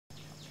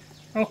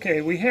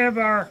Okay, we have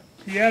our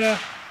Pietta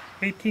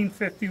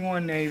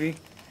 1851 Navy.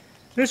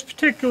 This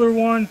particular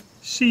one,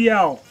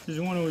 CL, is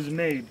when it was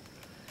made.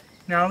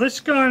 Now this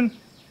gun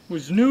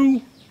was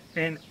new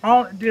and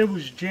all it did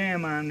was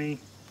jam on me.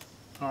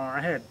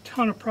 I had a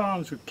ton of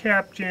problems with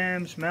cap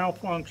jams,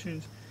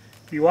 malfunctions.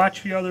 If you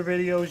watch the other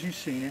videos, you've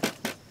seen it.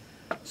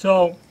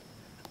 So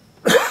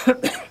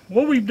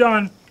what we've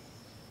done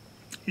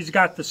is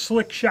got the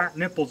Slix shot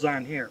nipples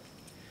on here.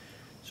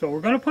 So we're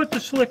going to put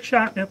the Slix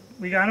shot nip,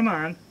 we got them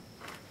on,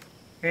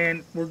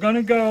 and we're going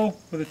to go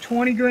with a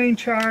 20 grain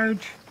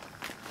charge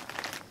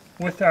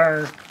with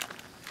our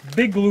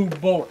big lube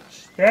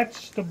bullets.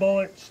 That's the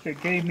bullets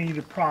that gave me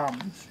the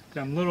problems.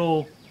 Them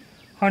little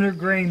 100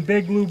 grain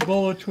big lube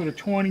bullets with a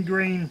 20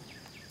 grain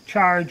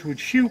charge would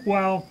shoot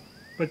well,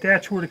 but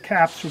that's where the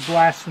caps were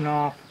blasting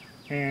off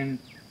and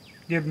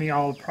give me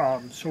all the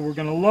problems. So we're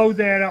going to load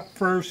that up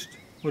first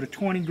with a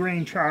 20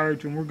 grain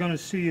charge, and we're going to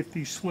see if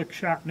these Slix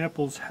shot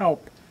nipples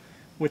help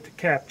with the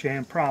cap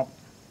jam problem.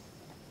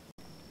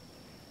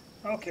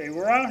 Okay,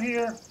 we're out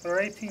here with our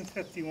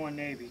 1851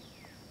 Navy.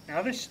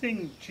 Now this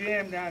thing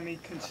jammed on me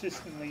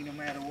consistently no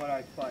matter what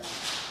I fired.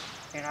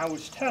 And I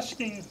was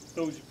testing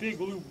those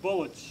big lube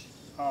bullets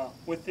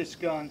with this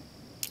gun,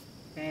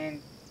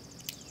 and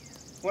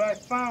what I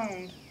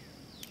found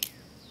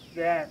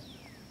that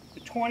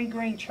the 20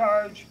 grain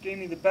charge gave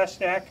me the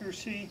best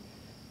accuracy,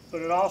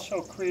 but it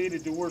also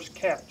created the worst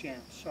cap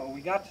jam. So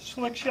we got the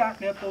Slix shot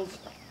nipples,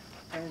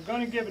 and we're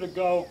going to give it a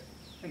go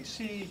and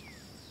see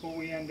what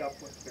we end up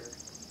with here.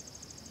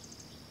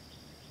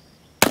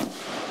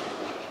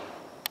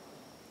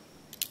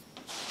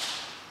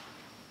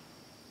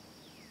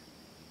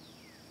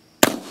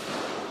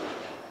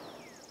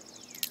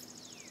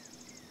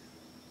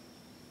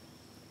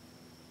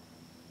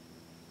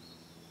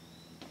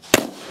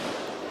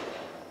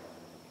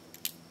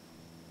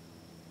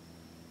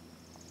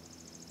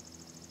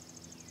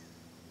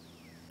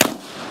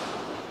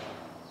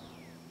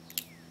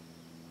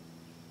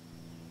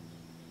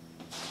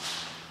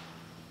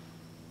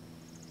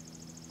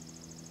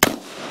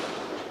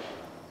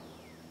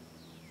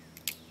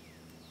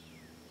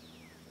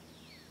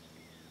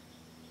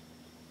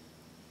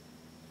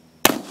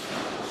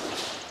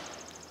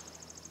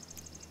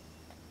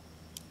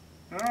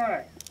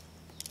 Alright,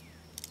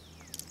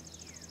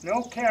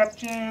 no cap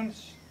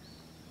jams,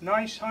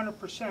 nice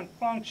 100%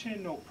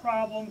 function, no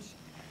problems,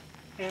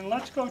 and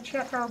let's go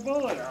check our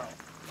bullet out.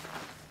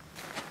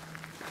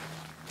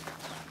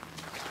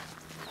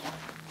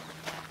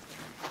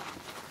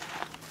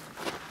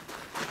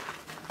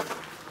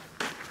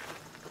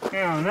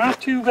 Now,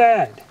 not too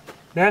bad.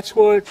 That's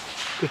what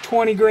the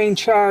 20 grain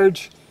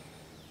charge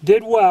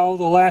did well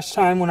the last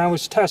time when I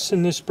was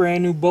testing this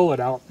brand new bullet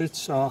out.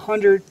 It's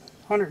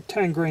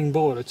 110 grain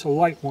bullet. It's a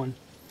light one.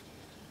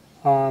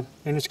 And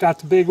it's got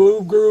the big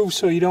lube groove,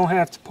 so you don't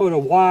have to put a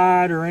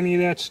wad or any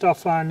of that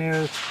stuff on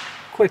there. It's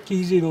quick,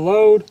 easy to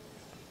load.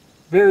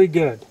 Very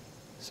good.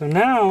 So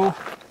now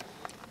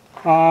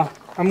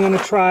I'm going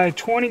to try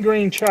 20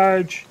 grain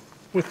charge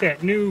with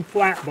that new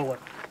flat bullet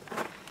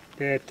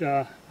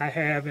that I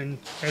have, and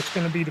that's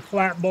going to be the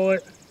flat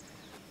bullet.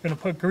 I'm going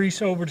to put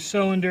grease over the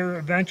cylinder.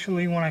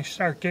 Eventually, when I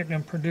start getting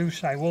them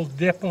produced, I will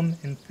dip them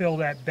and fill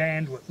that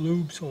band with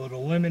lube, so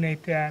it'll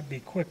eliminate that, be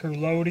quicker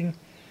loading.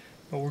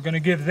 But we're going to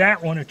give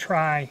that one a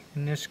try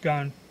in this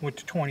gun with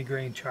the 20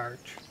 grain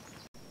charge.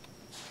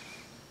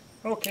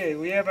 Okay,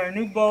 we have our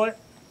new bullet,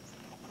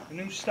 a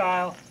new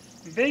style.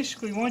 And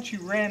basically, once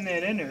you ram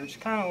that in there, it's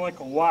kind of like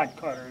a wad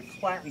cutter. It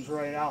flattens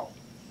right out.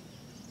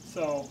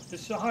 So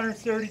this is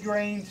 130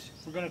 grains.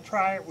 We're going to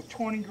try it with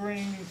 20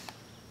 grains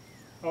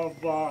of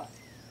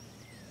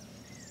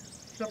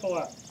Triple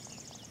F.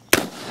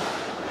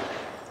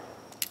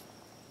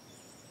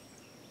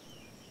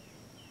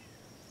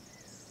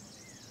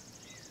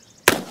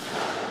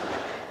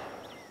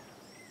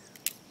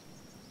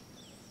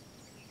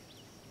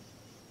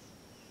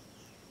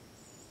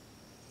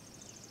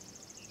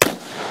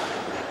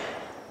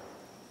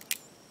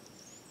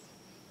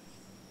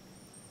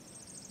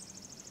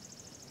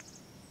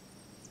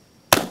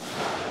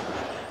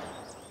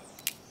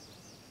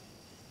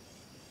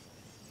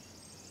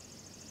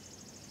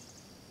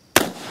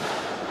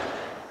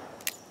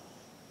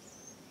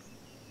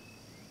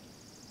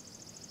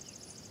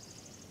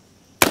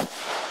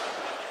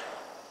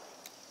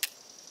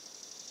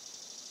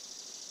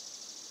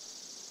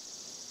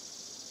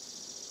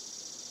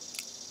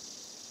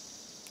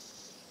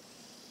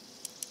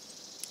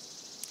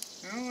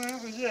 Well,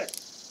 that was it.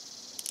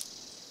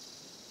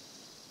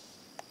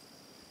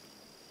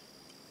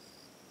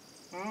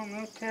 Well,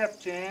 no cap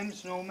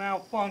jams, no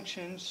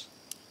malfunctions.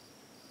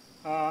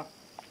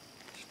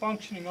 It's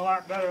functioning a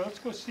lot better. Let's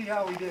go see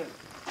how we did.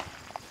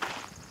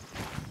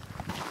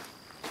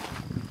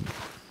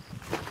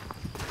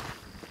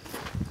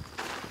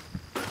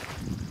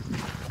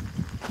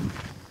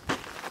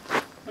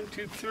 One,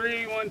 two,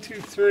 three, 1,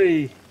 2,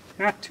 3.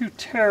 Not too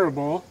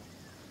terrible,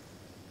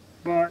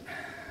 but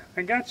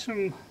I got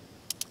some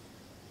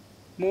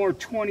more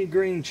 20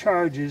 grain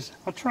charges.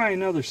 I'll try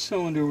another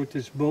cylinder with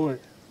this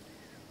bullet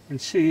And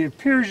see, it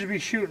appears to be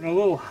shooting a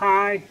little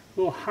high, a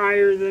little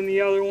higher than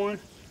the other one.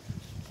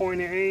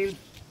 Point of aim,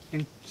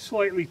 and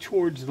slightly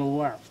towards the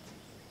left.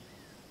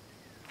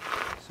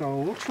 So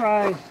we'll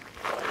try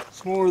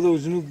some more of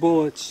those new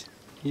bullets,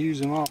 use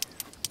them up.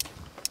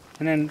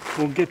 And then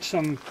we'll get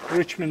some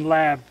Richmond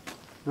Lab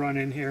run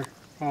in here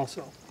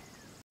also.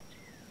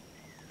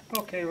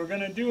 Okay, we're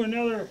going to do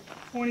another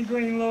 20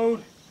 grain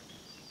load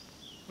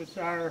with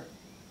our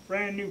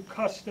brand new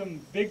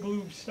custom Big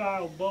Lube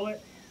style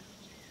bullet.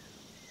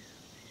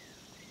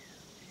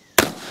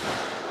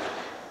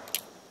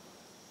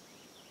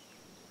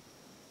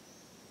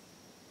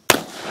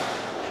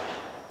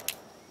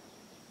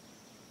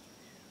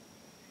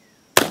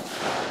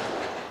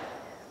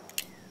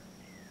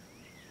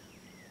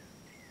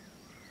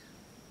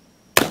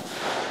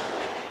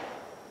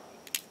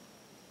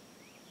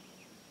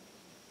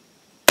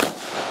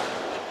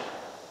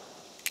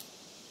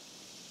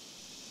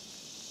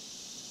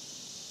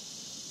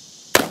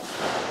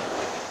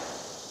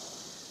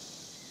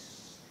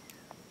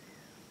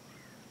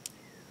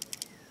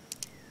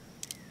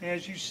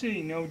 As you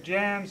see, no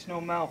jams,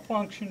 no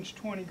malfunctions,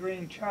 20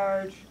 grain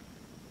charge.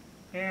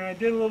 And I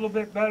did a little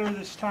bit better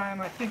this time.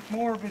 I think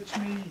more of it's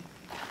me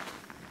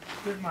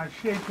getting my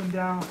shaping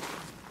down.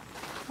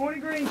 20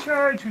 grain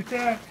charge with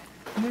that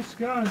in this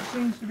gun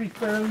seems to be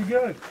fairly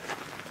good.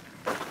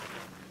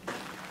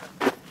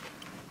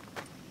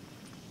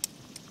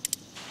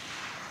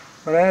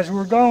 But as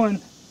we're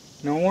going,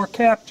 no more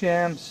cap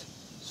jams.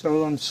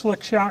 So them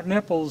slick shot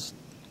nipples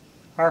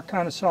are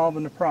kind of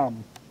solving the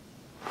problem.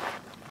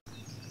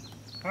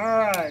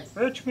 Alright,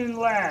 Richmond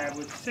Lab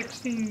with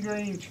 16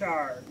 grain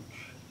charge.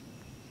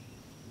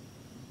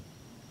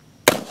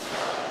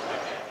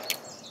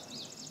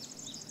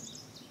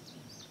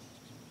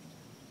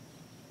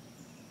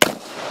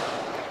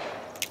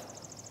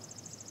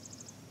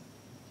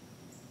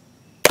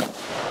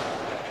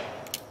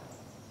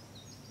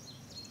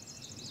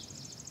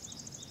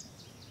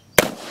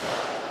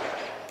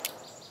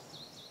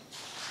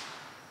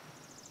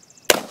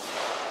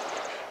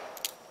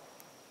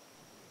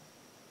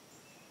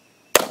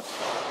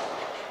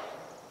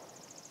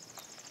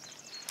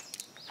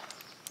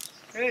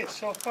 Okay,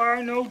 so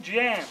far no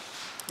jam.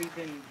 We've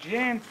been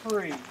jam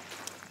free. Is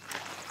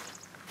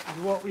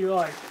what we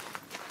like.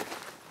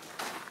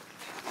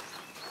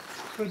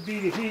 Could be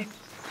the heat.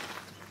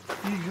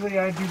 Usually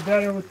I do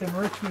better with them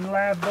Richmond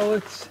Lab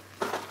bullets,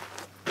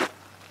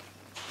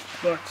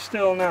 but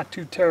still not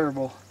too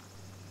terrible.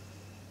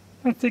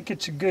 I don't think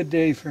it's a good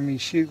day for me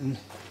shooting.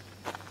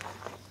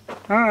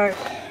 Alright,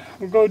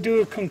 we'll go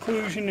do a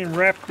conclusion and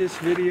wrap this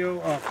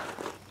video up.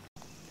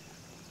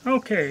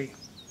 Okay.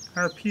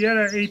 Our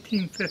Pietta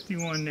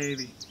 1851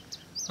 Navy.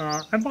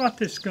 I bought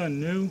this gun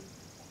new,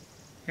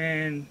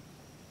 and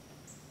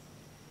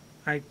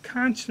I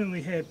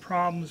constantly had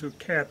problems with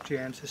cap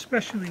jams,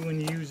 especially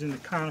when you're using the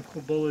conical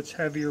bullets,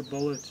 heavier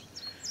bullets.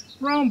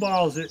 Round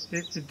balls, it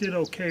did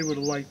okay with a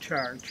light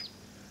charge.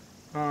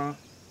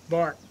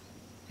 But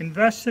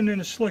investing in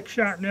a slick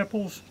shot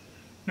nipples,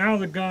 now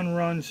the gun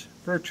runs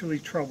virtually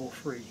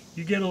trouble-free.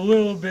 You get a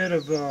little bit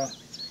of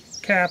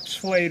caps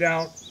flayed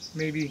out,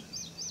 maybe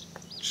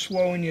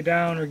slowing you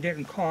down or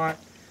getting caught,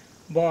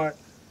 but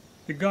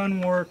the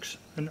gun works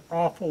an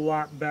awful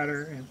lot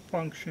better and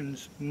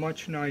functions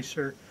much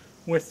nicer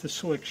with the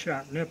slick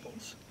shot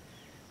nipples.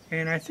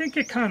 And I think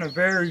it kind of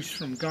varies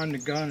from gun to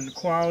gun in the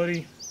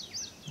quality,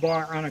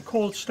 but on a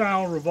Colt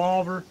style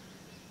revolver,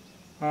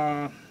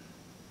 I'm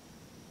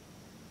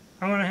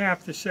going to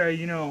have to say,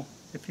 you know,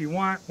 if you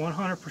want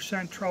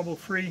 100% trouble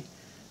free,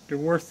 they're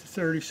worth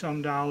the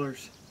 $30-some or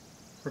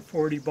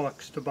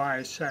 $40 to buy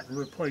a set and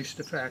replace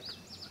the factory.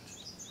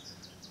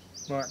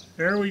 But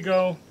there we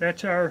go.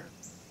 That's our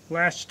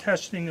last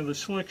testing of the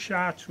slick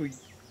shots. We,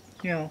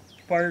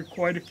 fired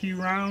quite a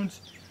few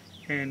rounds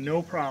and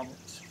no problem.